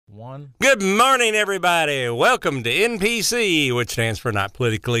one. Good morning, everybody. Welcome to NPC, which stands for Not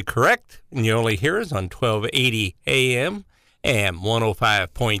Politically Correct. And you only hear us on 1280 AM and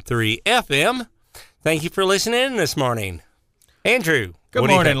 105.3 FM. Thank you for listening in this morning. Andrew. Good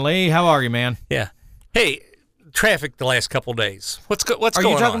morning, Lee. How are you, man? Yeah. Hey, traffic the last couple days. What's going on?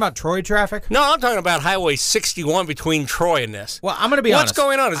 Are you talking about Troy traffic? No, I'm talking about Highway 61 between Troy and this. Well, I'm going to be honest. What's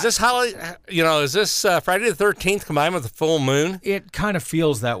going on? Is this holiday? Is this Friday the 13th combined with the full moon? It kind of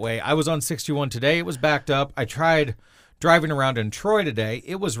feels that way. I was on 61 today. It was backed up. I tried driving around in Troy today.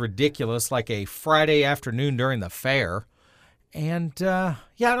 It was ridiculous, like a Friday afternoon during the fair. And I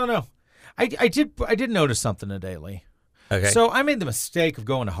don't know. I did notice something today, Lee. Okay. So I made the mistake of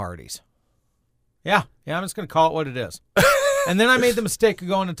going to Hardee's. Yeah, I'm just going to call it what it is. And then I made the mistake of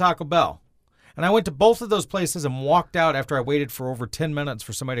going to Taco Bell. And I went to both of those places and walked out after I waited for over 10 minutes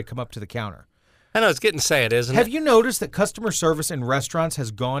for somebody to come up to the counter. I know, it's getting sad, isn't it? Have you noticed that customer service in restaurants has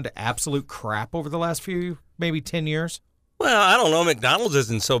gone to absolute crap over the last maybe 10 years? Well, I don't know. McDonald's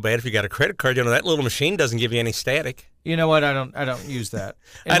isn't so bad if you got a credit card. You know, that little machine doesn't give you any static. You know what? I don't use that.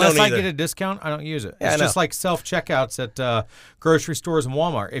 I don't Unless I either. get a discount, I don't use it. Yeah, It's just like self-checkouts at grocery stores and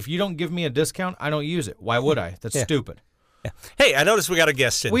Walmart. If you don't give me a discount, I don't use it. Why would I? That's stupid. Yeah. Hey, I noticed we got a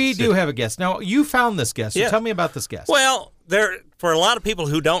guest in. We do have a guest. Now, you found this guest, so tell me about this guest. Well, for a lot of people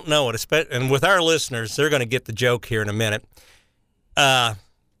who don't know it, and with our listeners, they're going to get the joke here in a minute.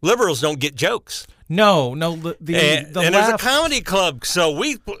 Liberals don't get jokes. No, and the there's a left. comedy club, so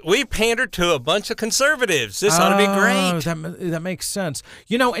we pander to a bunch of conservatives. This ought to be great. That makes sense.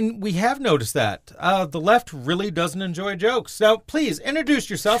 You know, and we have noticed that. The left really doesn't enjoy jokes. So please, introduce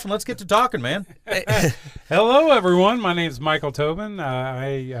yourself and let's get to talking, man. Hello, everyone. My name is Michael Tobin.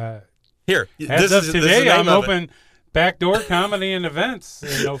 Here, today I'm open Backdoor Comedy and Events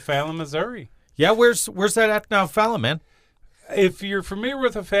in O'Fallon, Missouri. Yeah, where's that at now, Fallon, man? If you're familiar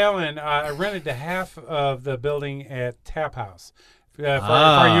with O'Fallon, I rented the half of the building at Tap House. For you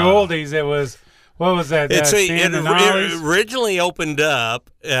oldies, it was, what was that? It originally opened up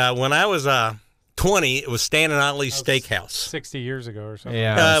when I was 20. It was Stan and Ollie's Steakhouse. 60 years ago or something.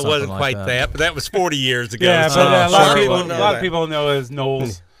 Yeah, it wasn't quite that, but that was 40 years ago. Yeah, so but a lot of people people know it as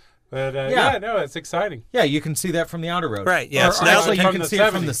Knowles. But it's exciting. Yeah, you can see that from the outer road. Right, yeah. Or actually, you can see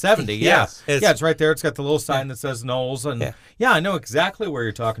it from the 70. Yeah. Yes. It's right there. It's got the little sign that says Knowles. And I know exactly where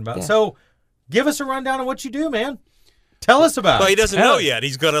you're talking about. Yeah. So give us a rundown of what you do, man. Tell us about it. Well, he doesn't know yet.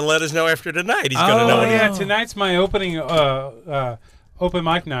 He's going to let us know after tonight. He's going to know. Tonight's my opening open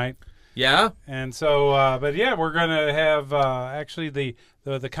mic night. Yeah. And so, we're going to have actually the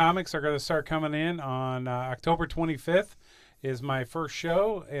comics are going to start coming in on October 25th. Is my first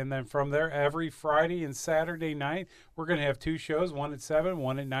show, and then from there, every Friday and Saturday night, we're going to have two shows, one at 7,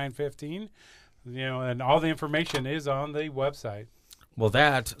 one at 9:15. And all the information is on the website. Well,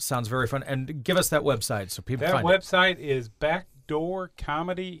 that sounds very fun. And give us that website so people find it. That website is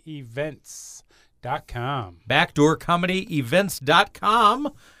backdoorcomedyevents.com.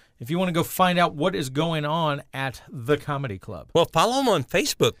 Backdoorcomedyevents.com. If you want to go find out what is going on at the comedy club. Well, follow them on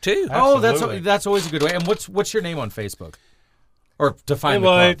Facebook too. Absolutely. Oh, that's always a good way. And what's your name on Facebook? Or to find the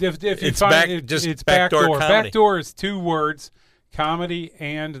club. If you it's find it's Backdoor. Comedy. Backdoor is two words, comedy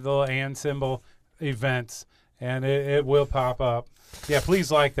and the and symbol events, and it will pop up. Yeah,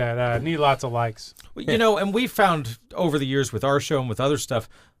 please like that. Need lots of likes. And we found over the years with our show and with other stuff,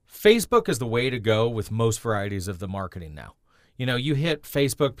 Facebook is the way to go with most varieties of the marketing now. You hit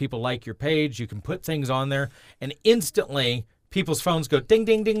Facebook, people like your page, you can put things on there, and instantly people's phones go ding,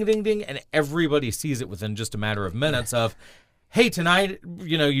 ding, ding, ding, ding, and everybody sees it within just a matter of minutes of, hey, tonight,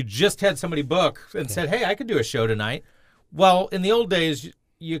 you just had somebody book and said, hey, I could do a show tonight. Well, in the old days,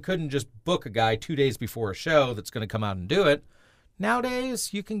 you couldn't just book a guy 2 days before a show that's going to come out and do it.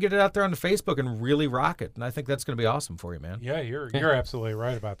 Nowadays, you can get it out there on the Facebook and really rock it, and I think that's going to be awesome for you, man. Yeah, you're absolutely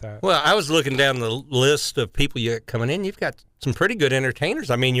right about that. Well, I was looking down the list of people you got coming in. You've got some pretty good entertainers.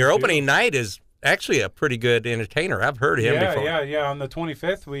 I mean, your opening night is actually a pretty good entertainer. I've heard him before. Yeah. On the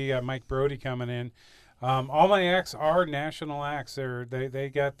 25th, we got Mike Brody coming in. All my acts are national acts.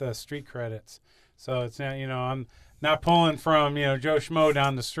 They got the street credits, so it's not I'm not pulling from Joe Schmo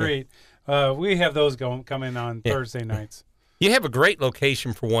down the street. We have those coming on Thursday nights. You have a great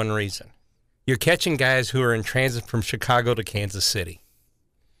location for one reason. You're catching guys who are in transit from Chicago to Kansas City.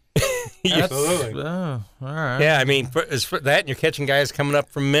 Absolutely. All right. Yeah, I mean, for that, and you're catching guys coming up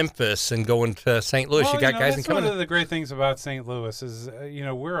from Memphis and going to St. Louis. Well, you got guys that's coming. One of the great things about St. Louis is,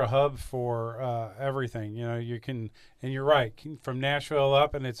 we're a hub for everything. You can, and you're right, from Nashville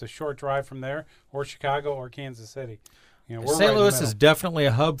up, and it's a short drive from there, or Chicago, or Kansas City. You know, we're St. right in the Louis middle. is definitely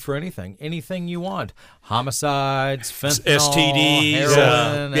a hub for anything you want. Homicides, fentanyl, STDs,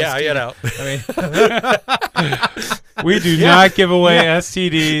 heroin, yeah, STD. you know. I mean, We do not give away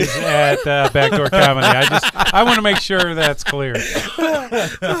STDs at Backdoor Comedy. I want to make sure that's clear.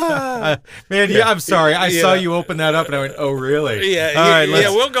 man, yeah, I'm sorry. I saw you open that up, and I went, "Oh, really?" Yeah, All right, let's-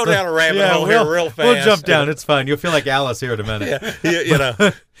 we'll go down a rabbit hole here real fast. We'll jump down. It's fine. You'll feel like Alice here in a minute.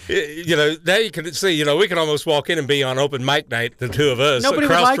 You know, now you can see, you know, we can almost walk in and be on open mic night, the two of us, Nobody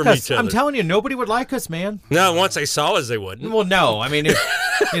would across like from us. each other. I'm telling you, nobody would like us, man. No, once they saw us, they wouldn't. Well, no. I mean, if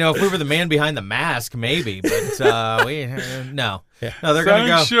we were the man behind the mask, maybe, but no. Yeah. No, they're gonna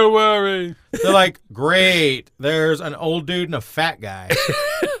go. Sanctuary. They're like, great. There's an old dude and a fat guy.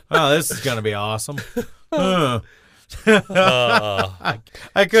 Oh, this is gonna be awesome. I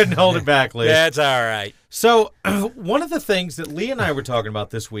couldn't hold it back, Lee. That's all right. So, one of the things that Lee and I were talking about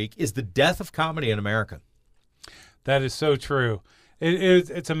this week is the death of comedy in America. That is so true.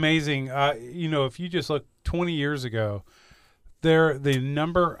 It's amazing. You know, if you just look 20 years ago, the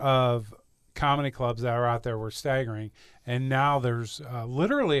number of comedy clubs that are out there were staggering, and now there's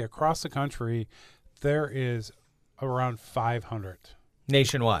literally across the country there is around 500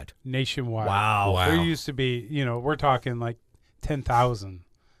 Nationwide. nationwide. Wow. There used to be, you know, we're talking like 10,000.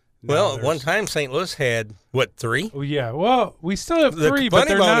 Now Well, there's- one time St. Louis had, what, 3? Oh, yeah. Well, we still have The 3, but Funny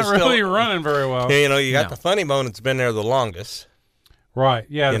they're Bone not is still- really running very well. You know, you got No. the Funny Bone that's been there the longest. Right.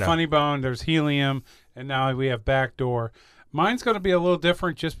 Yeah, You the know. Funny Bone, there's Helium, and now we have Backdoor. Mine's going to be a little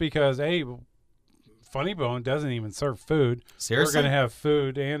different just because, Funny Bone doesn't even serve food. Seriously? We're going to have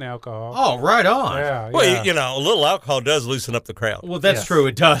food and alcohol. Oh, right on. Yeah, Well, yeah. you know, a little alcohol does loosen up the crowd. Well, that's Yes. true.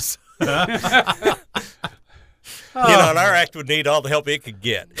 It does. You know, and our act would need all the help it could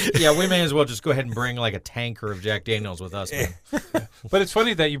get. Yeah, we may as well just go ahead and bring like a tanker of Jack Daniels with us, man. But it's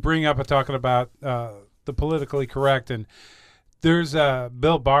funny that you bring up talking about the politically correct. And there's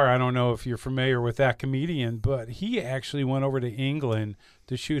Bill Barr. I don't know if you're familiar with that comedian, but he actually went over to England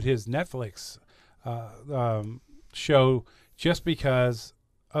to shoot his Netflix show just because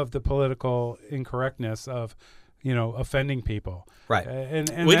of the political incorrectness of, you know, offending people. Right.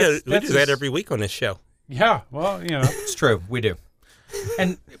 And We that's- do that's that every week on this show. Yeah. Well, you know, It's true. We do.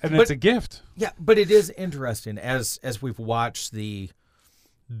 And and but, it's a gift. yeah, but it is interesting as we've watched the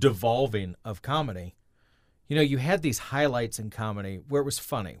devolving of comedy. You know, you had these highlights in comedy where it was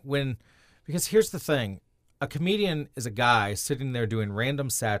funny because here's the thing. A comedian is a guy sitting there doing random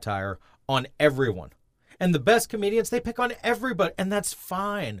satire on everyone. And the best comedians, they pick on everybody, and that's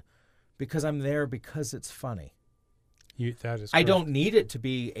fine because I'm there because it's funny. That is. I correct. don't need it to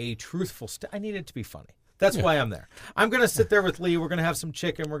be a truthful I need it to be funny. That's why I'm there. I'm going to sit there with Lee. We're going to have some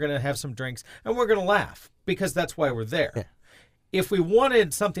chicken. We're going to have some drinks, and we're going to laugh because that's why we're there. Yeah. If we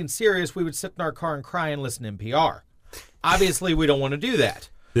wanted something serious, we would sit in our car and cry and listen to NPR. Obviously, we don't want to do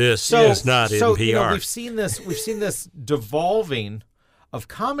that. This is not so, NPR. You know, we've seen this devolving of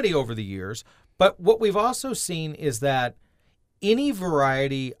comedy over the years, but what we've also seen is that any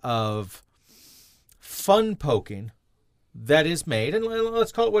variety of fun poking that is made, and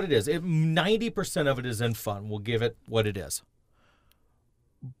let's call it what it is. 90% of it is in fun. We'll give it what it is.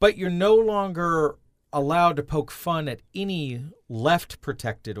 But you're no longer allowed to poke fun at any left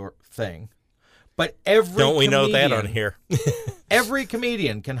protected or thing. But every Don't we know that on comedian- here? Every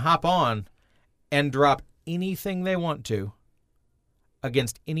comedian can hop on and drop anything they want to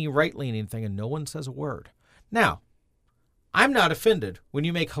against any right-leaning thing, and no one says a word. Now, I'm not offended when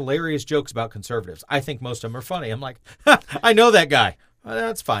you make hilarious jokes about conservatives. I think most of them are funny. I'm like, I know that guy.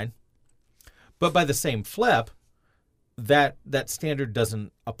 That's fine. But by the same flip, that standard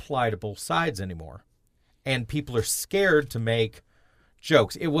doesn't apply to both sides anymore. And people are scared to make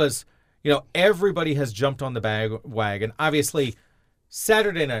jokes. It was, everybody has jumped on the wagon. Obviously,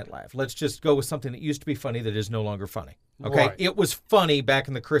 Saturday Night Live, let's just go with something that used to be funny that is no longer funny. Okay? Right. It was funny back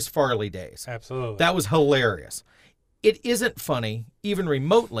in the Chris Farley days. Absolutely. That was hilarious. It isn't funny, even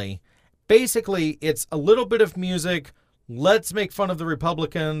remotely. Basically, it's a little bit of music. Let's make fun of the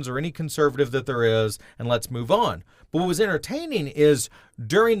Republicans or any conservative that there is, and let's move on. But what was entertaining is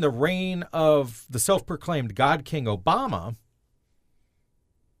during the reign of the self-proclaimed God King Obama,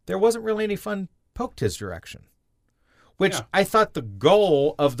 there wasn't really any fun poked his direction. Which Yeah. I thought the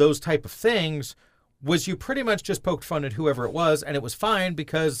goal of those type of things was you pretty much just poked fun at whoever it was, and it was fine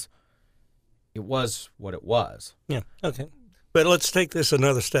because it was what it was. Yeah. Okay. But let's take this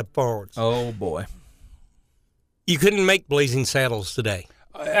another step forward. Oh, boy. You couldn't make Blazing Saddles today.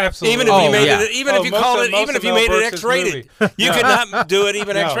 Absolutely. Even if Oh, you made yeah. it, even if you most called of- it, most even of if you Mel made it Brooks' X-rated, movie. you could not do it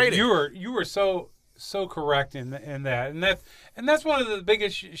even No, X-rated. You were so so correct in that, and that's one of the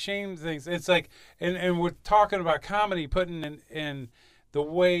biggest shame things. It's like, and we're talking about comedy, putting in the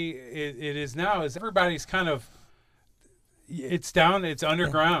way it is now, is everybody's kind of, it's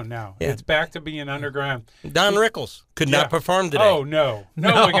underground now. Yeah. It's back to being underground. Don Rickles could not perform today. Oh no,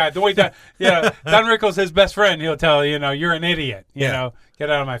 my God! The way Don Rickles, his best friend, he'll tell you're an idiot. You know, get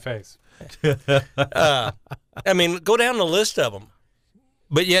out of my face. I mean, go down the list of them.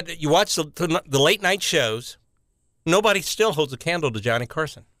 But yet, you watch the late night shows, nobody still holds a candle to Johnny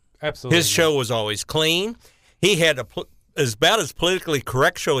Carson. Absolutely. His show was always clean. He had about as politically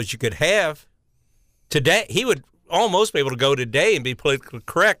correct show as you could have. Today, he would almost be able to go today and be politically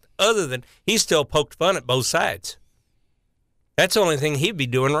correct, other than he still poked fun at both sides. That's the only thing he'd be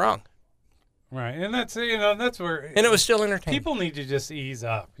doing wrong. Right, and that's where, and it was still entertaining. People need to just ease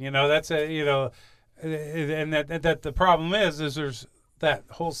up. That's and that the problem is there's that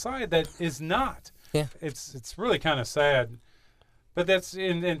whole side that is not. Yeah, it's really kind of sad, but that's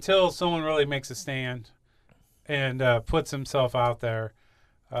until someone really makes a stand and puts himself out there.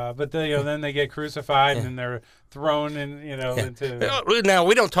 But then they get crucified and they're thrown into. Now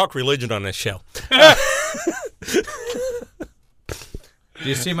we don't talk religion on this show. Do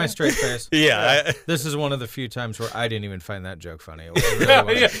you see my straight face? Yeah. This is one of the few times where I didn't even find that joke funny. It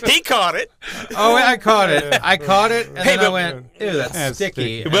really He caught it. Oh, I caught it. I caught it, and then I went, ew, that's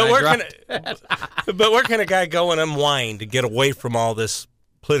sticky. But where can a guy go and unwind to get away from all this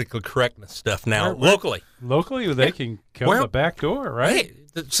political correctness stuff now, locally? Locally, they can come the back door, right?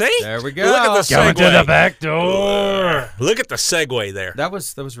 Hey, see? There we go. Look at the segue. Going to the back door. Look at the segue there. That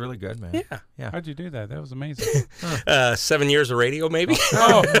was really good, man. Yeah. How'd you do that? That was amazing. 7 years of radio, maybe?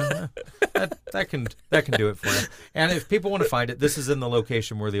 That can do it for you. And if people want to find it, this is in the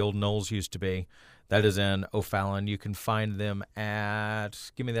location where the old Knowles used to be. That is in O'Fallon. You can find them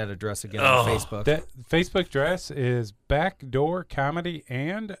at, give me that address again on Facebook. That Facebook address is Backdoor Comedy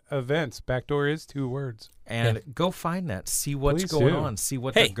and Events. Backdoor is 2 words. And go find that. See what's going on. See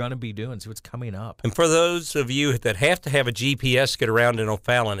what they're going to be doing. See what's coming up. And for those of you that have to have a GPS to get around in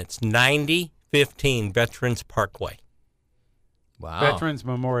O'Fallon, it's 9015 Veterans Parkway. Wow. Veterans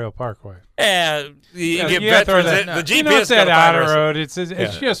Memorial Parkway. You get Veterans. The GPS it's that outer road. It's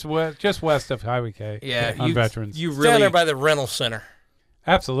just west of Highway K. Yeah, on Veterans. You It's really down there by the rental center.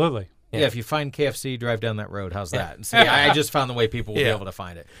 Absolutely. Yeah, if you find KFC, drive down that road. How's that? And see, I just found the way people will be able to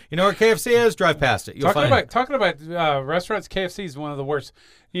find it. You know where KFC is? Drive past it. You'll find it. Talking about restaurants, KFC is one of the worst.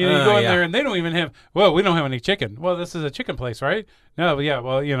 You go in there and they don't even have. Well, we don't have any chicken. Well, this is a chicken place, right? No, but yeah.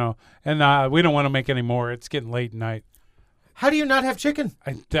 Well, and we don't want to make any more. It's getting late at night. How do you not have chicken?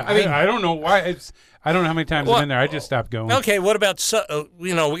 I mean, I don't know why. I don't know how many times I've been there. I just stopped going. Okay, what about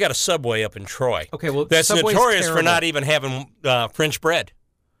we got a Subway up in Troy. Okay, well, that's Subway's notorious terrible for not even having French bread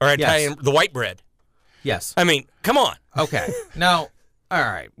or Italian, the white bread. Yes. I mean, come on. Okay. Now, all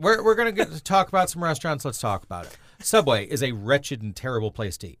right, we're going to get to talk about some restaurants. Let's talk about it. Subway is a wretched and terrible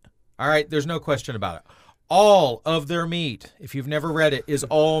place to eat. All right, there's no question about it. All of their meat, if you've never read it, is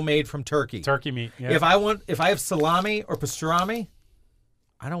all made from turkey. Turkey meat. Yeah. If I have salami or pastrami,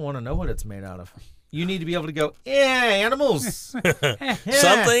 I don't want to know what it's made out of. You need to be able to go, animals.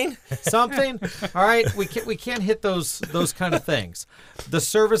 Something. All right, we can't hit those kind of things. The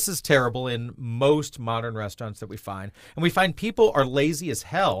service is terrible in most modern restaurants that we find, and we find people are lazy as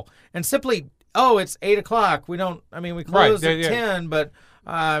hell and simply, it's 8:00. We close at 10, but.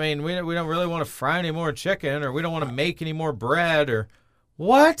 We don't really want to fry any more chicken, or we don't want to make any more bread, or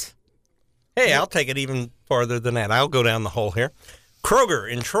what? Hey, I'll take it even farther than that. I'll go down the hole here.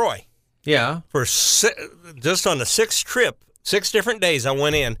 Kroger in Troy. Yeah. For just on the 6th trip, 6 different days I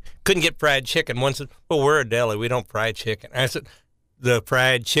went in, couldn't get fried chicken. One said, well, we're a deli. We don't fry chicken. I said, the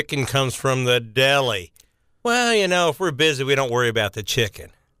fried chicken comes from the deli. Well, if we're busy, we don't worry about the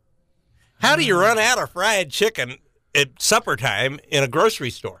chicken. How do you run out of fried chicken at supper time in a grocery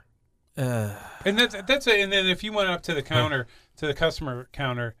store? And that's it. And then if you went up to the counter, to the customer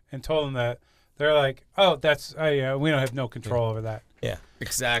counter, and told them that, they're like, "Oh, we don't have no control over that." Yeah,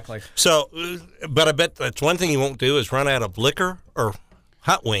 exactly. So, but I bet that's one thing you won't do is run out of liquor or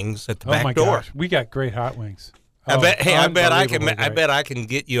hot wings at the back door. Gosh, we got great hot wings. I bet I can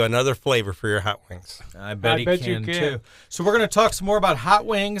get you another flavor for your hot wings. I bet you can too. So we're going to talk some more about hot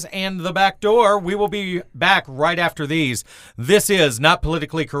wings and the back door. We will be back right after these. This is Not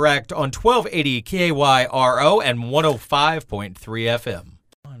Politically Correct on 1280 KYRO and 105.3 FM.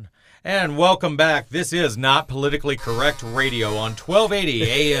 And welcome back. This is Not Politically Correct Radio on 1280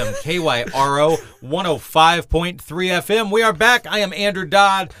 AM KYRO 105.3 FM. We are back. I am Andrew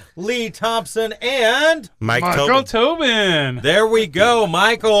Dodd, Lee Thompson, and Michael Tobin. There we go,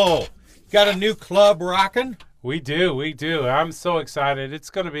 Michael. Got a new club rocking? We do. I'm so excited. It's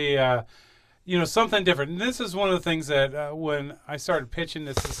going to be, something different. And this is one of the things that when I started pitching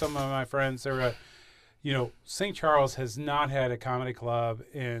this to some of my friends, they were, St. Charles has not had a comedy club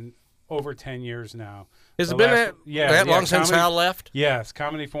in over 10 years now. Has it been that long since Hal left? Yes,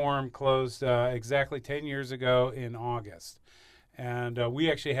 Comedy Forum closed exactly 10 years ago in August. And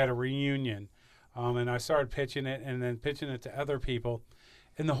we actually had a reunion. And I started pitching it and then pitching it to other people.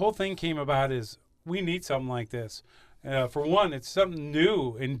 And the whole thing came about is we need something like this. For one, it's something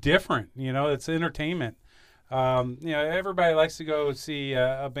new and different. It's entertainment. Everybody likes to go see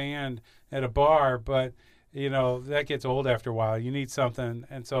a band at a bar, but, that gets old after a while. You need something.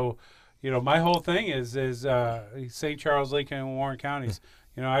 And so, my whole thing is St. Charles, Lincoln, and Warren counties.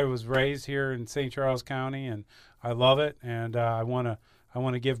 I was raised here in St. Charles County, and I love it, and I want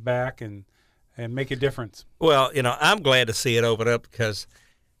to give back and make a difference. Well, I'm glad to see it open up because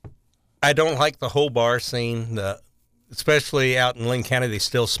I don't like the whole bar scene, especially out in Lincoln County. They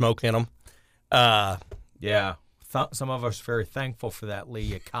still smoke in them. Yeah. Some of us are very thankful for that, Lee,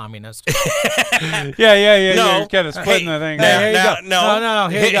 you communist. Yeah. No. You're kind of splitting the thing. Hey, there. here you go. No.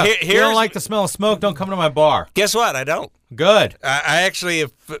 Here you go. You don't like the smell of smoke, don't come to my bar. Guess what? I don't. Good. I actually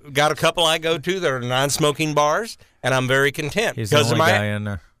have got a couple I go to that are non-smoking bars, and I'm very content. He's the only guy in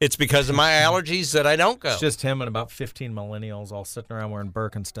there. It's because of my allergies that I don't go. It's just him and about 15 millennials all sitting around wearing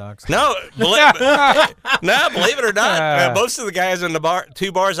Birkenstocks. No, believe it or not, most of the guys in the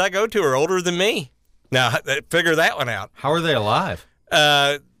two bars I go to are older than me. Now, figure that one out. How are they alive?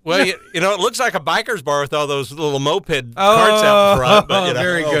 Well, it looks like a biker's bar with all those little moped carts out front. But,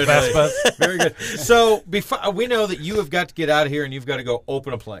 very good. Vespas. Very good. So we know that you have got to get out of here and you've got to go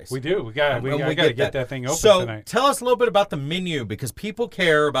open a place. We do. We got to get that thing open tonight. Tell us a little bit about the menu because people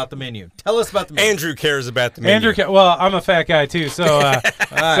care about the menu. Tell us about the menu. Andrew cares about the menu. Well, I'm a fat guy too, so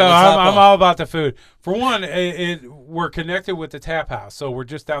I'm all about the food. For one, we're connected with the tap house, so we're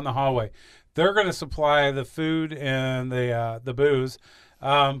just down the hallway. They're going to supply the food and the booze.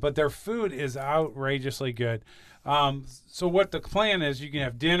 But their food is outrageously good. So what the plan is, you can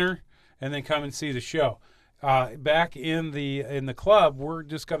have dinner and then come and see the show. Back in the club, we're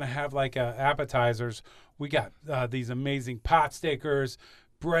just going to have like appetizers. We got these amazing pot stickers,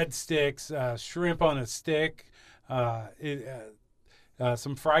 breadsticks, shrimp on a stick, some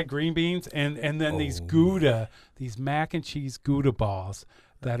fried green beans, and then these Gouda, these mac and cheese Gouda balls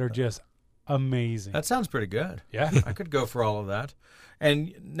that are just amazing. That sounds pretty good. Yeah. I could go for all of that.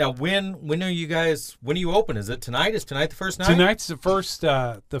 And now, when are you open? Is it tonight? Is tonight the first night? Tonight's the first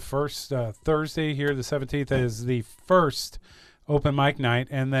Thursday here, the 17th, is the first open mic night.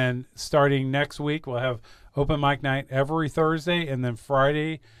 And then starting next week, we'll have open mic night every Thursday. And then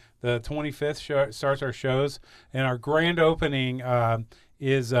Friday, the 25th, starts our shows. And our grand opening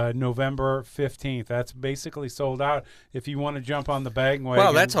is November 15th. That's basically sold out. If you want to jump on the bandwagon.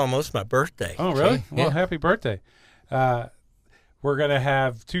 Well, that's almost my birthday. Oh, really? See? Well, yeah. Happy birthday. We're going to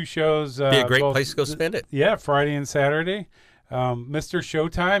have two shows. Be a great place to go spend it. Yeah, Friday and Saturday. Mr.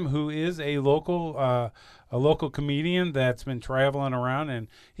 Showtime, who is a local comedian that's been traveling around, and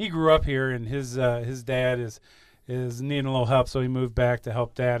he grew up here, and his dad is needing a little help, so he moved back to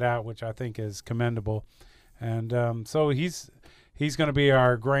help Dad out, which I think is commendable. And so he's going to be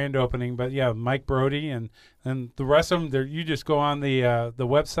our grand opening. But yeah, Mike Brody and the rest of them. You just go on the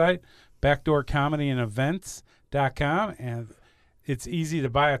website, backdoorcomedyandevents.com, and it's easy to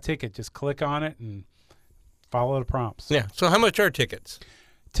buy a ticket. Just click on it and follow the prompts. Yeah. So how much are tickets?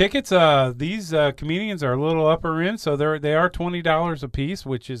 Tickets, these comedians are a little upper end, so they are $20 a piece,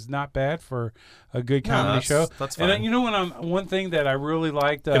 which is not bad for a good comedy show. That's fine. And one thing that I really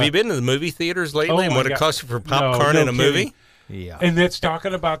liked. Have you been to the movie theaters lately and what it costs you for popcorn no in a kidding. movie? Yeah. And it's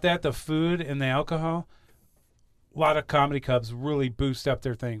talking about that, the food and the alcohol. A lot of comedy clubs really boost up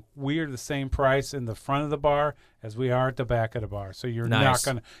their thing. We are the same price in the front of the bar as we are at the back of the bar. So you're not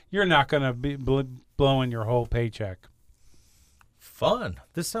gonna be blowing your whole paycheck. Fun.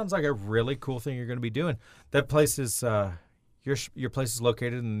 This sounds like a really cool thing you're going to be doing. That place is your place is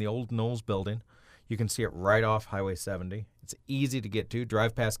located in the old Knowles building. You can see it right off Highway 70. It's easy to get to.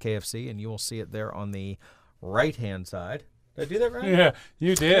 Drive past KFC and you will see it there on the right-hand side. Did I do that right? Yeah,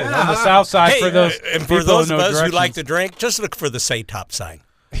 you did. On the south side for those and for people those who of know us who directions. like to drink, just look for the Say Top sign.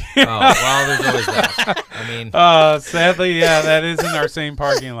 Oh, well, there's always that. I mean, sadly, yeah, that is in our same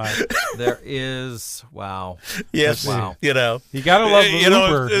parking lot. there is. Wow. Yes, Wow. you know. You gotta love the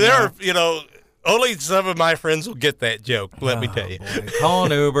Uber. There are, only some of my friends will get that joke. Let me tell you. Boy. Call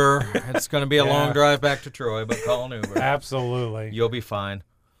an Uber. It's going to be a long drive back to Troy, but call an Uber. Absolutely. You'll be fine.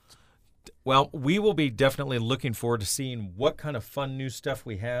 Well, we will be definitely looking forward to seeing what kind of fun new stuff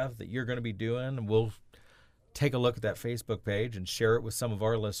we have that you're going to be doing. We'll take a look at that Facebook page and share it with some of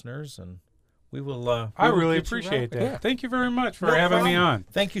our listeners, and we will. I really appreciate that. Yeah. Thank you very much for No having me problem. on.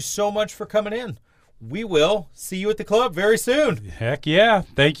 Thank you so much for coming in. We will see you at the club very soon. Heck yeah.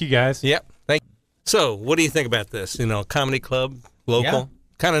 Thank you, guys. Yep. Thank you. So, what do you think about this? Comedy club, local, Yeah.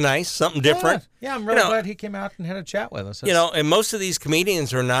 kind of nice, something different. Yeah, I'm really You know- glad he came out and had a chat with us. And most of these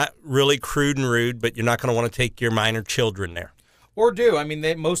comedians are not really crude and rude, but you're not going to want to take your minor children there. Or do. I mean,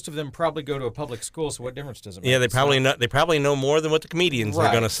 most of them probably go to a public school, so what difference does it make? Yeah, they It's probably not- know. They probably know more than what the comedians are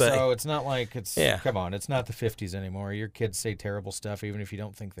Right, going to say. So it's not like it's, Yeah. come on, it's not the 50s anymore. Your kids say terrible stuff even if you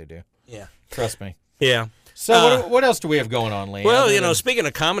don't think they do. Yeah. Trust me. Yeah. So what else do we have going on, Lee? Well, Other than- speaking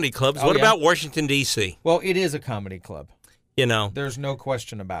of comedy clubs, Oh, what yeah? about Washington, D.C.? Well, it is a comedy club. There's no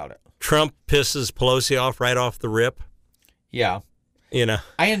question about it. Trump pisses Pelosi off right off the rip. Yeah.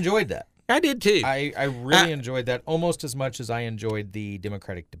 I enjoyed that. I did too. I really enjoyed that almost as much as I enjoyed the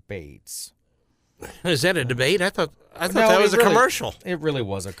Democratic debates. Is that a debate? I thought No, that was it a really- commercial. It really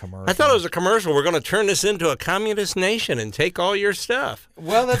was a commercial. I thought it was a commercial. We're going to turn this into a communist nation and take all your stuff.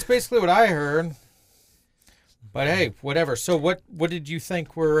 Well, that's basically what I heard. But hey, whatever. So what did you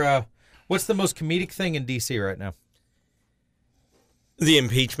think were what's the most comedic thing in DC right now? The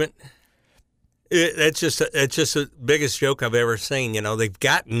impeachment. It's just the biggest joke I've ever seen. They've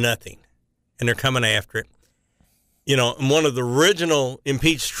got nothing, and they're coming after it. And one of the original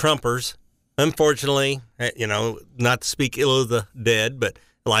impeached Trumpers, unfortunately, not to speak ill of the dead, but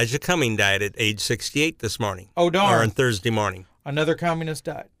Elijah Cumming died at age 68 this morning. Oh, darn. Or on Thursday morning. Another communist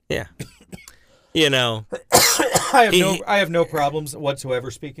died. Yeah. I have no problems whatsoever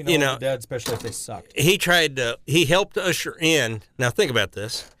speaking of the dead, especially if they sucked. He helped usher in, now think about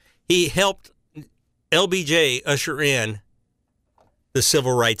this, he helped LBJ usher in the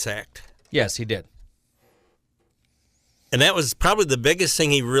Civil Rights Act. Yes, he did. And that was probably the biggest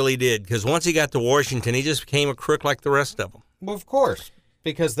thing he really did, because once he got to Washington, he just became a crook like the rest of them. Well, of course,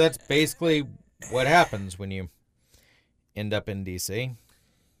 because that's basically what happens when you end up in D.C.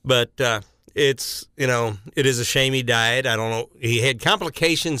 But it is a shame he died. I don't know. He had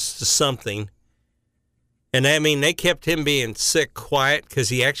complications to something. And they kept him being sick quiet because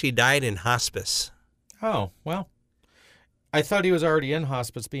he actually died in hospice. Oh, well, I thought he was already in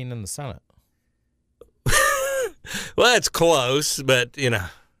hospice being in the Senate. Well, that's close, but,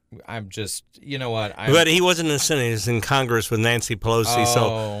 I'm just, you know what? But he wasn't in the Senate. He was in Congress with Nancy Pelosi.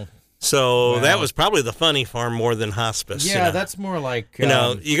 Oh, So well. that was probably the funny farm more than hospice. yeah, that's more like...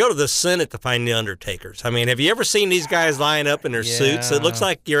 you go to the Senate to find the undertakers. I mean, have you ever seen these guys line up in their suits? It looks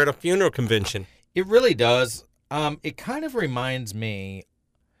like you're at a funeral convention. It really does. It kind of reminds me,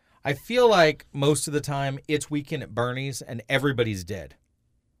 I feel like most of the time it's Weekend at Bernie's and everybody's dead.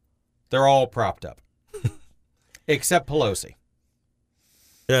 They're all propped up. Except Pelosi.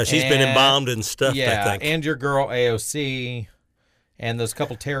 Yeah, she's been embalmed and stuff, Yeah, I think. and your girl AOC and those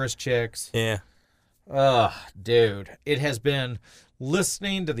couple terrorist chicks. Yeah. Ugh, dude. It has been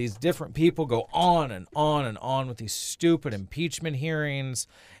listening to these different people go on and on and on with these stupid impeachment hearings.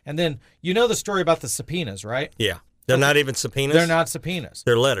 And then, you know the story about the subpoenas, right? Yeah. They're not even subpoenas? They're not subpoenas.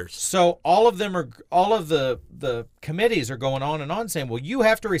 They're letters. So all of the committees are going on and on saying, well, you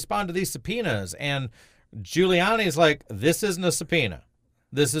have to respond to these subpoenas. And Giuliani is like, this isn't a subpoena.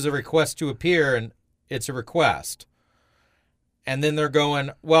 This is a request to appear, and it's a request. And then they're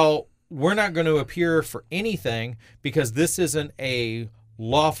going, well, we're not going to appear for anything because this isn't a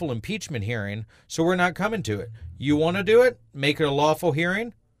lawful impeachment hearing, so we're not coming to it. You want to do it? Make it a lawful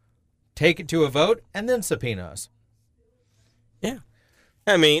hearing, take it to a vote, and then subpoena us. Yeah.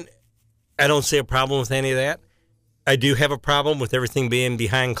 I mean, I don't see a problem with any of that. I do have a problem with everything being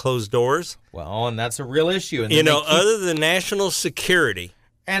behind closed doors. Well, and that's a real issue. And You then know, they keep- other than national security.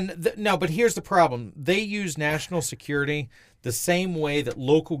 And no, but here's the problem. They use national security the same way that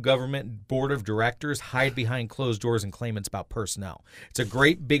local government board of directors hide behind closed doors and claim it's about personnel. It's a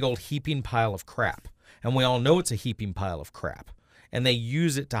great big old heaping pile of crap. And we all know it's a heaping pile of crap. And they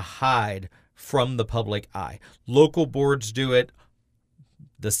use it to hide from the public eye. Local boards do it.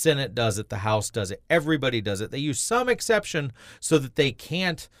 The Senate does it. The House does it. Everybody does it. They use some exception so that they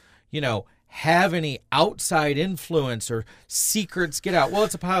can't, have any outside influence or secrets get out. Well,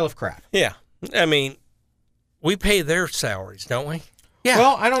 it's a pile of crap. Yeah. I mean, we pay their salaries, don't we? Yeah.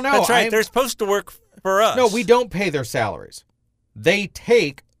 Well, I don't know. That's right. They're supposed to work for us. No, we don't pay their salaries. They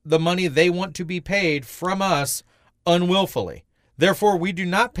take the money they want to be paid from us unwillfully. Therefore, we do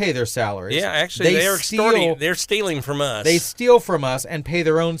not pay their salaries. Yeah, actually, they're stealing from us. They steal from us and pay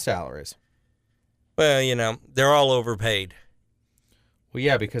their own salaries. Well, they're all overpaid. Well,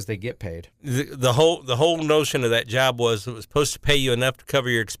 yeah, because they get paid. The whole notion of that job was it was supposed to pay you enough to cover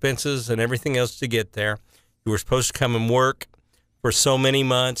your expenses and everything else to get there. You were supposed to come and work for so many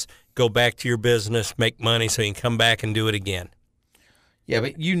months, go back to your business, make money so you can come back and do it again. Yeah,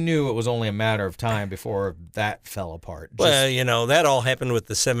 but you knew it was only a matter of time before that fell apart. Well, you know, that all happened with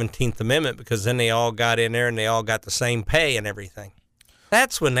the 17th Amendment because then they all got in there and they all got the same pay and everything.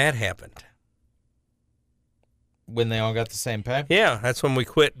 That's when that happened. When they all got the same pay? Yeah, that's when we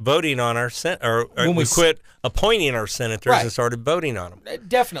quit voting on our or we quit appointing our senators and started voting on them.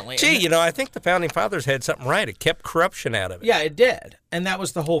 Definitely. Gee, you know, I think the Founding Fathers had something right. It kept corruption out of it. Yeah, it did. And that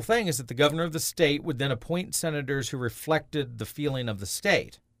was the whole thing, is that the governor of the state would then appoint senators who reflected the feeling of the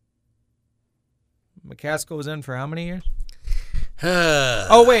state. McCaskill was in for how many years?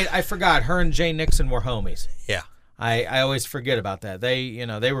 Oh, wait, I forgot. Her and Jay Nixon were homies. Yeah. I always forget about that.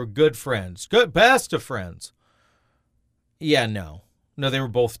 They were good friends. Best of friends. Yeah, no, they were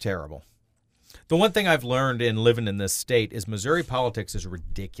both terrible. The one thing I've learned in living in this state is Missouri politics is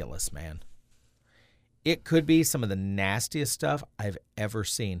ridiculous, man. It could be some of the nastiest stuff I've ever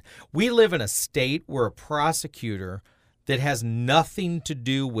seen. We live in a state where a prosecutor that has nothing to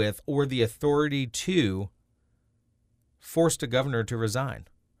do with or the authority to forced a governor to resign.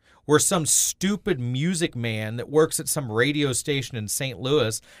 Where some stupid music man that works at some radio station in St.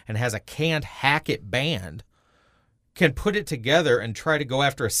 Louis and has a canned Hackett band can put it together and try to go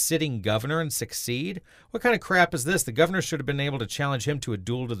after a sitting governor and succeed? What kind of crap is this? The governor should have been able to challenge him to a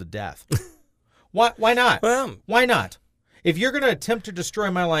duel to the death. Why not? Well, why not? If you're going to attempt to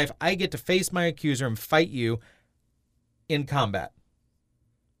destroy my life, I get to face my accuser and fight you in combat.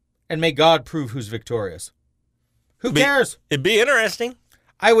 And may God prove who's victorious. Who cares? It'd be interesting.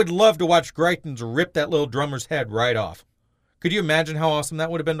 I would love to watch Greitens rip that little drummer's head right off. Could you imagine how awesome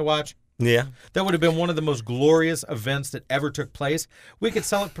that would have been to watch? Yeah. That would have been one of the most glorious events that ever took place. We could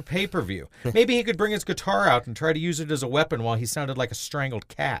sell it for pay-per-view. Maybe he could bring his guitar out and try to use it as a weapon while he sounded like a strangled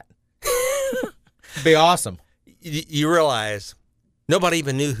cat. It'd be awesome. You realize nobody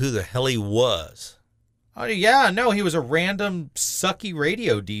even knew who the hell he was. Oh, yeah, no, he was a random sucky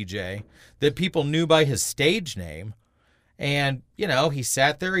radio DJ that people knew by his stage name. And, he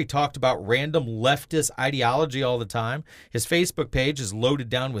sat there, he talked about random leftist ideology all the time. His Facebook page is loaded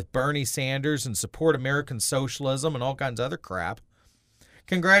down with Bernie Sanders and support American socialism and all kinds of other crap.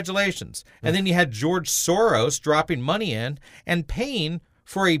 Congratulations. And then you had George Soros dropping money in and paying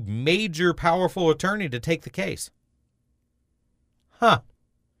for a major, powerful attorney to take the case. Huh.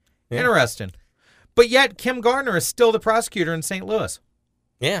 Yeah. Interesting. But yet, Kim Gardner is still the prosecutor in St. Louis.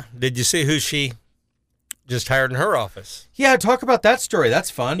 Yeah. Did you see who she just hired in her office? Yeah, talk about that story. That's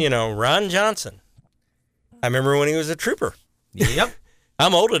fun. Ron Johnson. I remember when he was a trooper. Yep.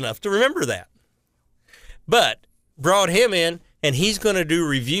 I'm old enough to remember that. But brought him in, and he's going to do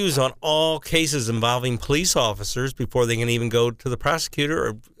reviews on all cases involving police officers before they can even go to the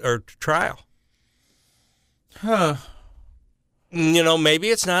prosecutor or to trial. Huh. Maybe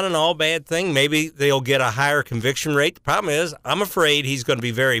it's not an all bad thing. Maybe they'll get a higher conviction rate. The problem is, I'm afraid he's going to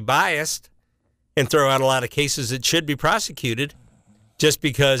be very biased and throw out a lot of cases that should be prosecuted just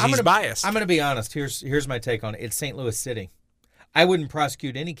because he's biased. I'm going to be honest. Here's my take on it. It's St. Louis City. I wouldn't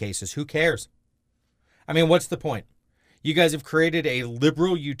prosecute any cases. Who cares? I mean, what's the point? You guys have created a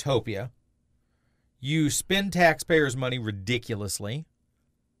liberal utopia. You spend taxpayers' money ridiculously.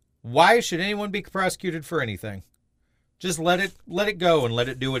 Why should anyone be prosecuted for anything? Just let it go and let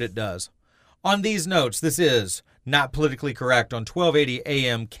it do what it does. On these notes, this is Not Politically Correct on 1280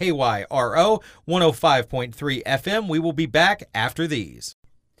 AM KYRO, 105.3 FM. We will be back after these.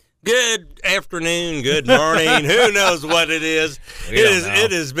 Good afternoon, good morning. Who knows what it is?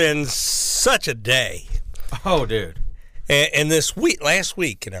 It has been such a day. Oh, dude. And this week, last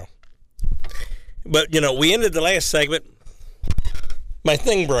week, But, we ended the last segment. My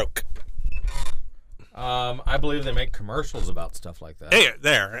thing broke. I believe they make commercials about stuff like that.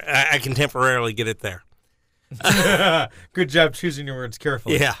 There. I can temporarily get it there. Good job choosing your words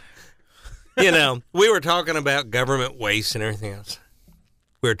carefully. Yeah. We were talking about government waste and everything else.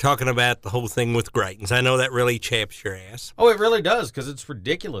 We were talking about the whole thing with Greitens. I know that really chaps your ass. Oh, it really does, because it's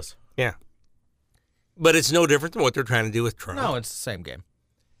ridiculous. Yeah. But it's no different than what they're trying to do with Trump. No, it's the same game.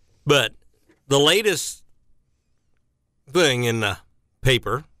 But the latest thing in the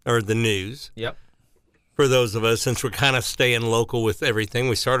paper, or the news, yep, for those of us, since we're kind of staying local with everything,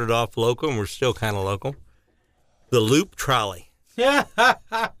 we started off local and we're still kind of local. The Loop Trolley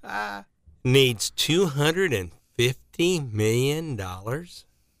needs $250 million to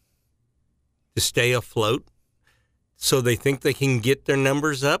stay afloat. so they think they can get their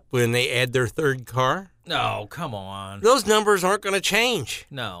numbers up when they add their third car. No, come on. Those numbers aren't going to change.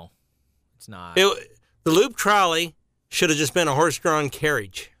 No, it's not. The loop trolley should have just been a horse-drawn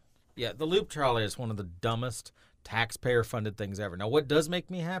carriage. Yeah, the loop trolley is one of the dumbest taxpayer-funded things ever. Now, what does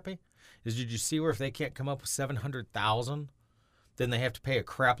make me happy is, did you see where if they can't come up with $700,000, then they have to pay a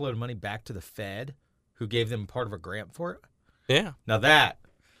crap load of money back to the Fed, who gave them part of a grant for it? Yeah. Now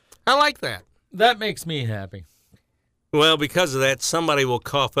I like that. that makes me happy. Well, because of that, somebody will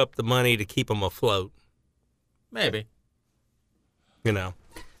cough up the money to keep them afloat. Maybe. You know,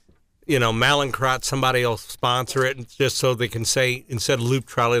 Mallinckrodt, somebody will sponsor it just so they can say, instead of loop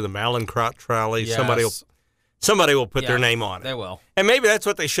trolley, the Mallinckrodt trolley. Yes. Somebody will put Yeah, their name on it. They will. And maybe that's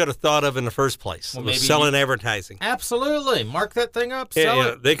what they should have thought of in the first place. Well, was maybe selling advertising. Absolutely. Mark that thing up. Yeah, Sell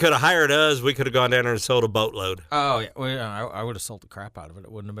it. they could have hired us. We could have gone down there and sold a boatload. Oh, yeah. Well, yeah, I would have sold the crap out of it.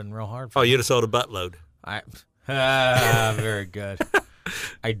 It wouldn't have been real hard for Oh, me. you'd have sold a buttload. Very good.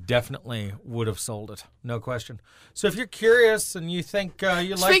 I definitely would have sold it. No question. So if you're curious and you think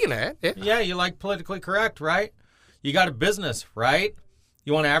you like... Speaking of that, yeah. You like Politically Correct, right? You got a business, right?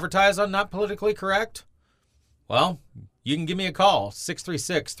 You want to advertise on Not Politically Correct? Well, you can give me a call,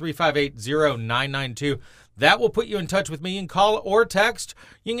 636-358-0992. That will put you in touch with me. You can call or text.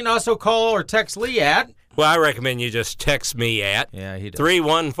 You can also call or text Lee at... Well, I recommend you just text me at Yeah, he does.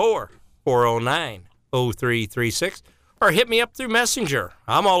 314-409-0336 or hit me up through Messenger.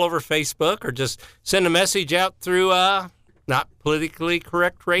 I'm all over Facebook, or just send a message out through Not Politically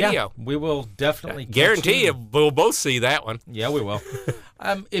Correct Radio. Yeah, we will definitely catch Guarantee you. we'll both see that one. Yeah, we will.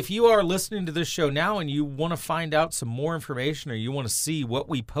 If you are listening to this show now and you want to find out some more information, or you want to see what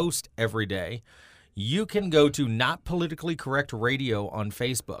we post every day, you can go to Not Politically Correct Radio on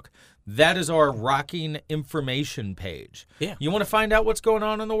Facebook. That is our rocking information page. Yeah. You want to find out what's going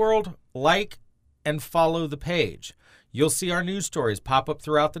on in the world? Like and follow the page. You'll see our news stories pop up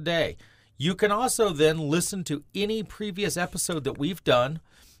throughout the day. You can also then listen to any previous episode that we've done.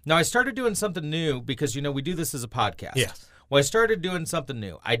 Now, I started doing something new because, we do this as a podcast. Yes. Well, I started doing something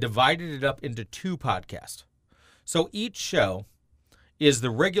new. I divided it up into 2 podcasts. So each show is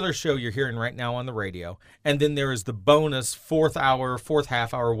the regular show you're hearing right now on the radio, and then there is the bonus fourth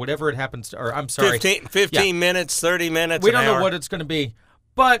half hour, whatever it happens to, or I'm sorry. 15 minutes, 30 minutes, We don't an know hour. what it's going to be.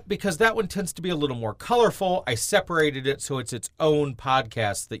 But because that one tends to be a little more colorful, I separated it so it's its own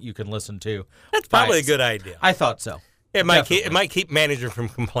podcast that you can listen to. That's probably a good idea. I thought so. It might Definitely. keep manager from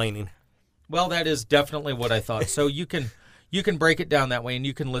complaining. Well, that is definitely what I thought. So you can break it down that way, and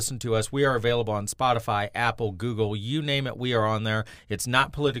you can listen to us. We are available on Spotify, Apple, Google, you name it, we are on there. It's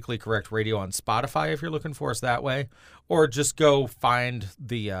Not Politically Correct Radio on Spotify if you're looking for us that way, or just go find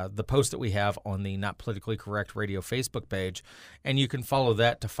the post that we have on the Not Politically Correct Radio Facebook page, and you can follow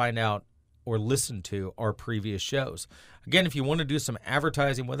that to find out or listen to our previous shows. Again, if you want to do some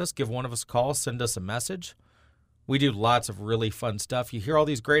advertising with us, give one of us a call, send us a message. We do lots of really fun stuff. You hear all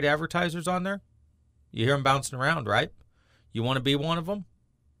these great advertisers on there? You hear them bouncing around, right? You want to be one of them?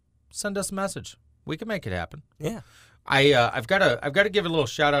 Send us a message. We can make it happen. Yeah. I've got to give a little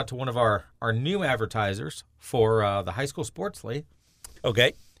shout out to one of our new advertisers for the high school sports league.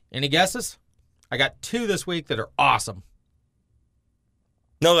 Okay. Any guesses? I got 2 this week that are awesome.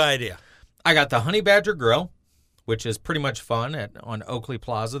 No idea. I got the Honey Badger Grill, which is pretty much fun on Oakley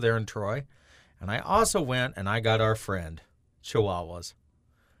Plaza there in Troy. And I also went and I got our friend, Chihuahuas.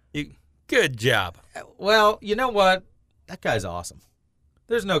 Good job. Well, you know what? That guy's awesome.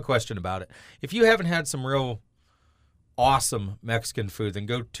 There's no question about it. If you haven't had some real awesome Mexican food, then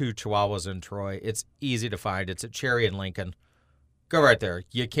go to Chihuahuas in Troy. It's easy to find. It's at Cherry and Lincoln. Go right there.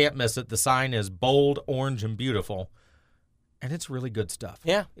 You can't miss it. The sign is bold, orange, and beautiful. And it's really good stuff.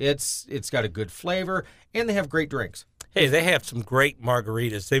 Yeah. It's got a good flavor, and they have great drinks. Hey, they have some great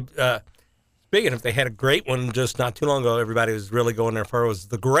margaritas. Speaking of, they had a great one just not too long ago. Everybody was really going there for was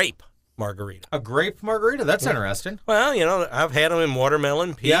the grape margarita. A grape margarita? That's interesting. Well, I've had them in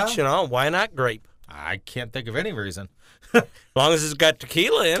watermelon, peach, Yeah. and all. Why not grape? I can't think of any reason. As long as it's got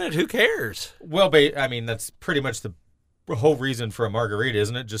tequila in it, who cares? Well, that's pretty much the whole reason for a margarita,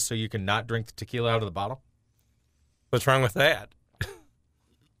 isn't it? Just so you can not drink the tequila out of the bottle? What's wrong with that?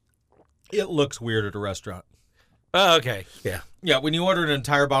 It looks weird at a restaurant. Oh, okay. Yeah. Yeah, when you order an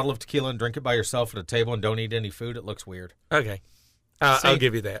entire bottle of tequila and drink it by yourself at a table and don't eat any food, it looks weird. Okay. See? I'll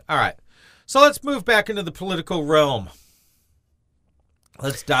give you that. All right. So let's move back into the political realm.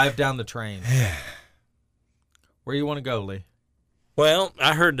 Let's dive down the train. Where you want to go, Lee? Well,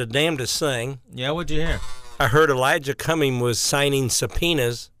 I heard the damnedest thing. Yeah, what'd you hear? I heard Elijah Cumming was signing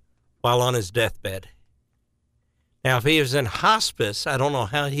subpoenas while on his deathbed. Now, if he was in hospice, I don't know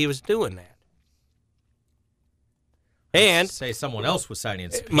how he was doing that. And say someone else was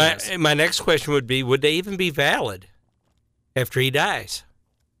signing subpoenas. my next question would be, would they even be valid after he dies?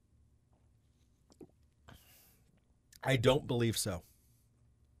 I don't believe so.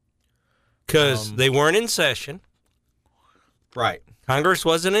 Because they weren't in session. Right. Congress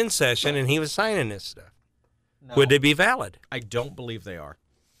wasn't in session, and he was signing this stuff. No, Would they be valid? I don't believe they are.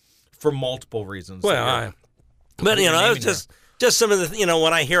 For multiple reasons. Well, but, you know, it's just some of the, you know,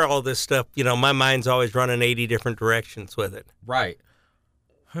 when I hear all this stuff, you know, my mind's always running 80 different directions with it. Right.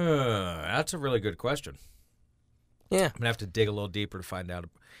 That's a really good question. Yeah. I'm going to have to dig a little deeper to find out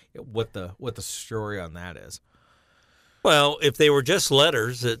what the story on that is. Well, if they were just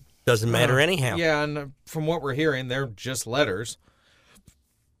letters, it doesn't matter anyhow. Yeah, and from what we're hearing, they're just letters.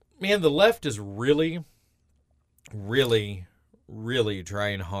 Man, the left is really, really, really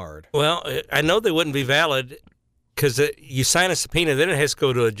trying hard. Well, I know they wouldn't be valid because you sign a subpoena, then it has to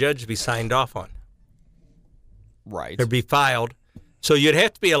go to a judge to be signed off on. Right. Or be filed. So you'd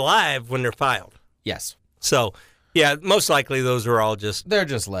have to be alive when they're filed. Yes. So, yeah, most likely those are all just... They're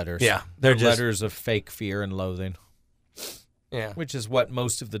just letters. Yeah. They're letters of fake fear and loathing. Yeah. Which is what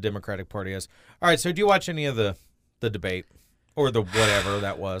most of the Democratic Party is. All right, so do you watch any of the debate? Or the whatever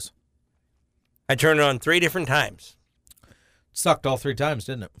that was? I turned it on 3 different times. Sucked all 3 times,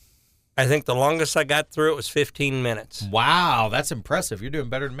 didn't it? I think the longest I got through it was 15 minutes. Wow, that's impressive. You're doing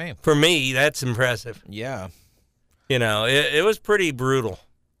better than me. For me, that's impressive. Yeah. You know, it was pretty brutal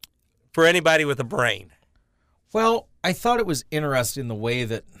for anybody with a brain. Well, I thought it was interesting the way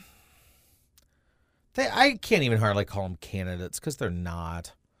that I can't even hardly call them candidates because they're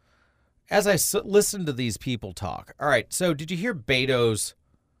not. As I listened to these people talk. All right, so did you hear Beto's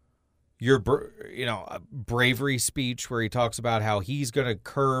bravery speech where he talks about how he's going to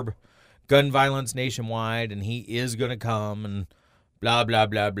curb gun violence nationwide and he is going to come and blah, blah,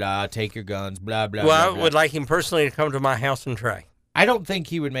 blah, blah, take your guns, blah, blah, well, blah, blah. I would like him personally to come to my house and try. I don't think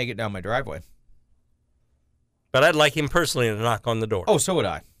he would make it down my driveway. But I'd like him personally to knock on the door. Oh, so would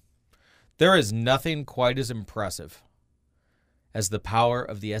I. There is nothing quite as impressive as the power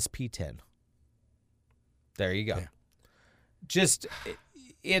of the SP-10. There you go. Yeah. Just,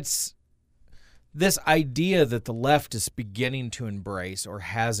 it's this idea that the left is beginning to embrace or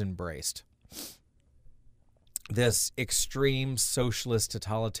has embraced this extreme socialist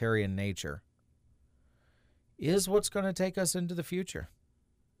totalitarian nature is what's going to take us into the future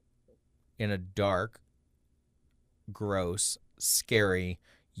in a dark, gross, scary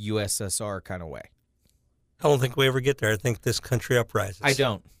USSR kind of way. I don't think we ever get there. I think this country uprises. I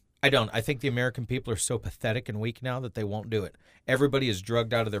don't. I think the American people are so pathetic and weak now that they won't do it. Everybody is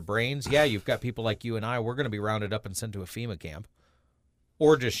drugged out of their brains. Yeah, you've got people like you and I. We're going to be rounded up and sent to a FEMA camp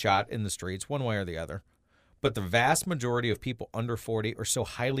or just shot in the streets, one way or the other. But the vast majority of people under 40 are so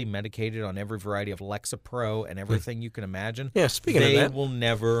highly medicated on every variety of Lexapro and everything you can imagine. Yeah, speaking of that, they will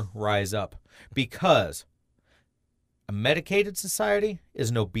never rise up because a medicated society is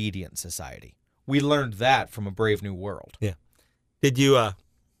an obedient society. We learned that from A Brave New World. Yeah. Did you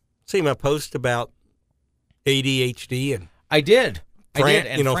see my post about ADHD? And I did.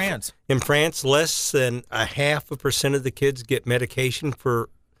 in France. In France, less than 0.5% of the kids get medication for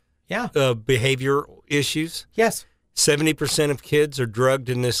behavior issues. Yes. 70% of kids are drugged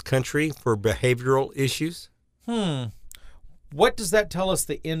in this country for behavioral issues. What does that tell us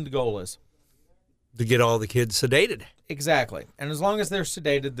the end goal is? To get all the kids sedated. Exactly. And as long as they're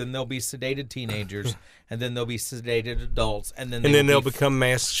sedated, then they'll be sedated teenagers, and then they'll be sedated adults, and then they'll become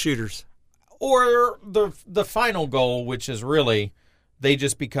mass shooters. Or the final goal, which is really they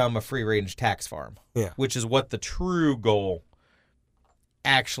just become a free-range tax farm, which is what the true goal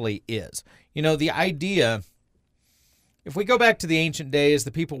actually is. You know, the idea, if we go back to the ancient days,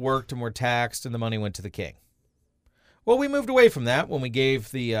 the people worked and were taxed, and the money went to the king. Well, we moved away from that when we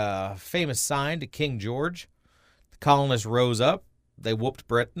gave the famous sign to King George. The colonists rose up, they whooped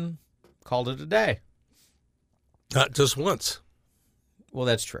Britain, called it a day. Not just once. Well,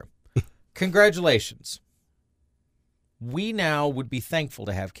 that's true. Congratulations. We now would be thankful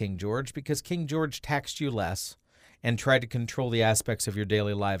to have King George because King George taxed you less and tried to control the aspects of your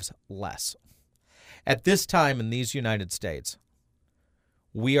daily lives less. At this time in these United States,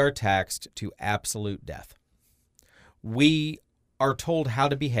 we are taxed to absolute death. We are told how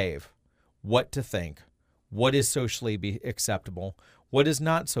to behave, what to think, what is socially acceptable, what is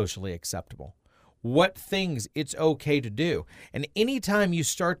not socially acceptable, what things it's okay to do. And anytime you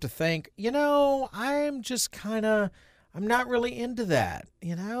start to think, I'm not really into that.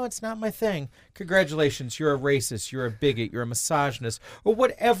 It's not my thing. Congratulations, you're a racist, you're a bigot, you're a misogynist, or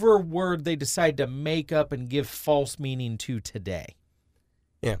whatever word they decide to make up and give false meaning to today.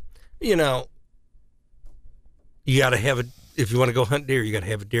 Yeah. You got to have a, if you want to go hunt deer, you got to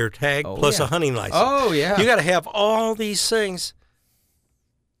have a deer tag plus yeah. a hunting license. Oh, yeah. You got to have all these things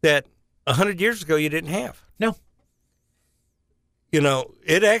that 100 years ago you didn't have. No. You know,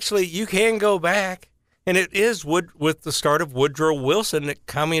 it actually, you can go back, and it is with the start of Woodrow Wilson that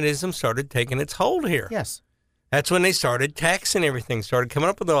communism started taking its hold here. Yes. That's when they started taxing everything, started coming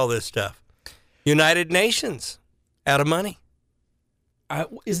up with all this stuff. United Nations, out of money.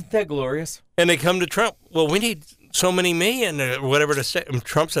 Isn't that glorious? And they come to Trump, well, we need so many million or whatever to say. And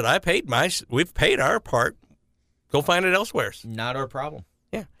Trump said, we've paid our part. Go find it elsewhere. Not our problem.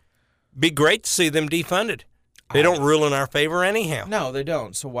 Yeah. Be great to see them defunded. They don't rule in our favor anyhow. No, they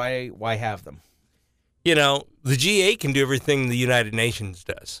don't. So why have them? You know, the G8 can do everything the United Nations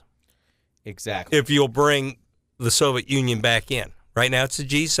does. Exactly. If you'll bring the Soviet Union back in. Right now it's the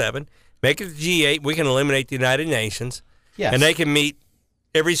G7. Make it the G8. We can eliminate the United Nations. Yes. And they can meet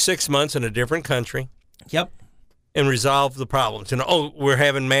every 6 months in a different country. Yep. And resolve the problems. And, we're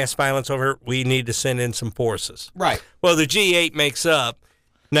having mass violence over here. We need to send in some forces. Right. Well, the G8 makes up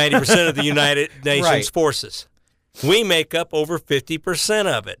 90% of the United Nations Right. forces. We make up over 50%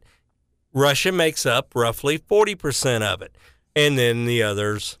 of it. Russia makes up roughly 40% of it. And then the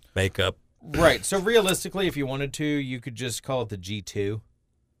others make up. Right. So realistically, if you wanted to, you could just call it the G2.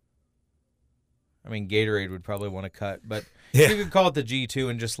 I mean, Gatorade would probably want to cut, but Yeah. you could call it the G2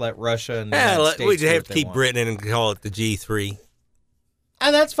 and just let Russia and the United States we'd do have what to they keep want. Britain and call it the G3.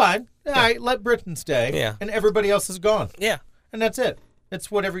 And that's fine. All right, let Britain stay. Yeah. And everybody else is gone. Yeah. And that's it. It's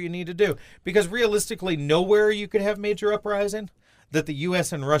whatever you need to do. Because realistically, nowhere you could have major uprising that the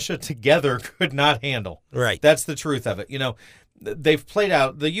U.S. and Russia together could not handle. Right. That's the truth of it. You know, they've played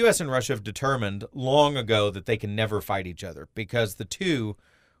out, the U.S. and Russia have determined long ago that they can never fight each other because the two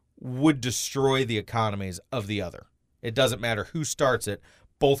would destroy the economies of the other. It doesn't matter who starts it,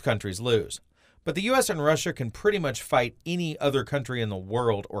 both countries lose. But the U.S. and Russia can pretty much fight any other country in the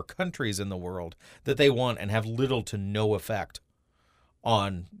world or countries in the world that they want and have little to no effect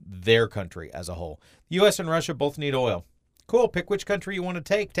on their country as a whole. The U.S. and Russia both need oil. Cool, pick which country you want to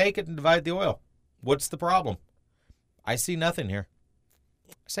take. Take it and divide the oil. What's the problem? I see nothing here.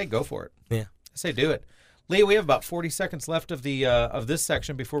 I say go for it. Yeah. I say do it. Lee, we have about 40 seconds left of the of this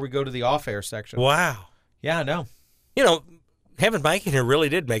section before we go to the off-air section. Wow. Yeah, I know. You know, having Mike in here really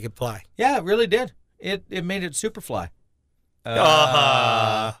did make it fly. Yeah, it really did. It made it super fly.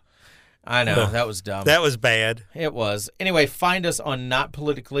 I know, that was dumb. That was bad. It was. Anyway, find us on Not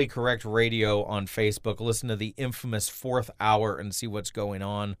Politically Correct Radio on Facebook. Listen to the infamous Fourth Hour and see what's going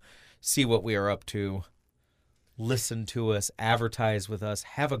on. See what we are up to. Listen to us. Advertise with us.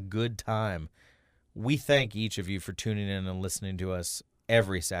 Have a good time. We thank each of you for tuning in and listening to us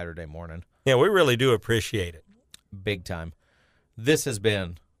every Saturday morning. Yeah, we really do appreciate it. Big time. This has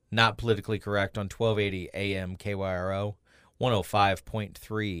been Not Politically Correct on 1280 AM KYRO.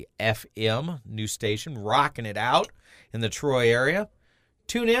 105.3 FM, new station, rocking it out in the Troy area.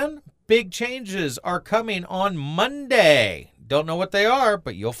 Tune in. Big changes are coming on Monday. Don't know what they are,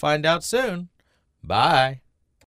 but you'll find out soon. Bye.